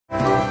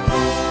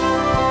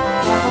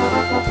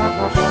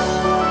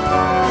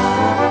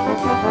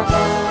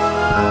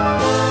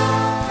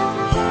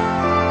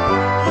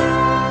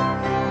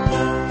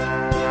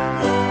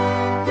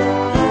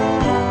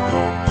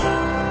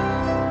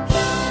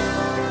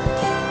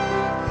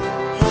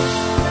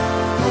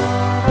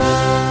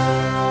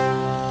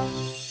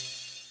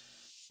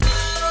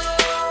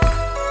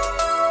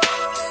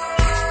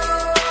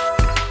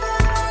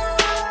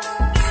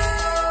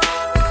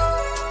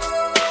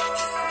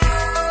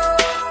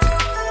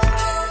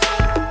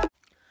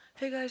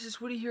guys, it's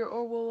Woody here,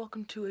 or well,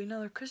 welcome to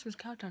another Christmas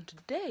countdown.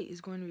 Today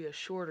is going to be a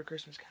shorter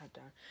Christmas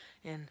countdown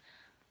and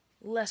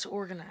less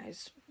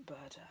organized,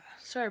 but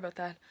sorry about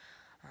that.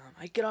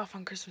 I get off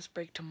on Christmas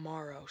break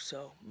tomorrow,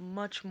 so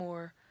much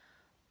more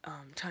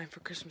time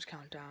for Christmas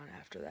countdown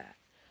after that.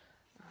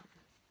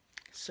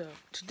 So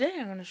today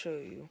I'm going to show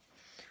you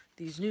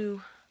these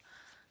new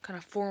kind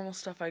of formal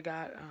stuff I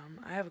got.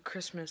 I have a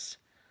Christmas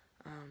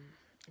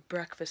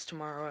breakfast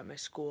tomorrow at my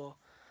school.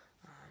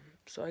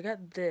 So I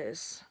got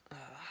this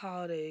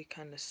holiday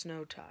kind of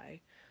snow tie.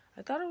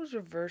 I thought it was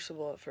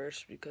reversible at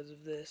first because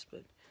of this,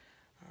 but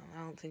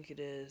I don't think it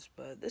is.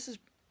 But this is,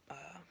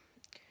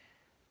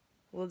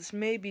 well, this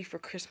may be for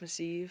Christmas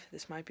Eve.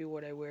 This might be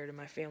what I wear to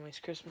my family's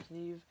Christmas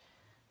Eve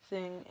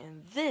thing.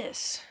 And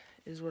this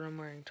is what I'm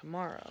wearing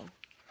tomorrow.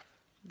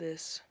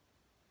 This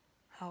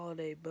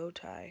holiday bow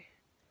tie.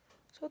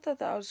 So I thought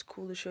that was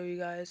cool to show you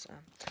guys.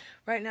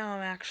 Right now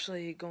I'm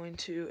actually going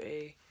to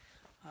a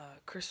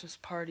Christmas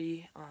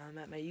party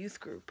at my youth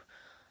group.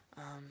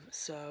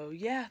 So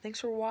yeah, thanks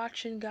for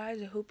watching,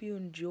 guys. I hope you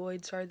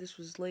enjoyed. Sorry this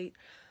was late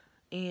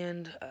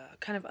and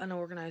kind of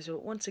unorganized,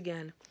 but once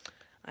again,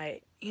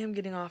 I am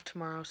getting off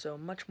tomorrow, so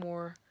much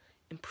more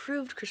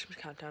improved Christmas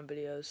countdown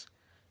videos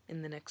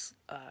in the next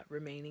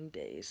remaining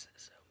days.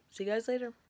 So see you guys later.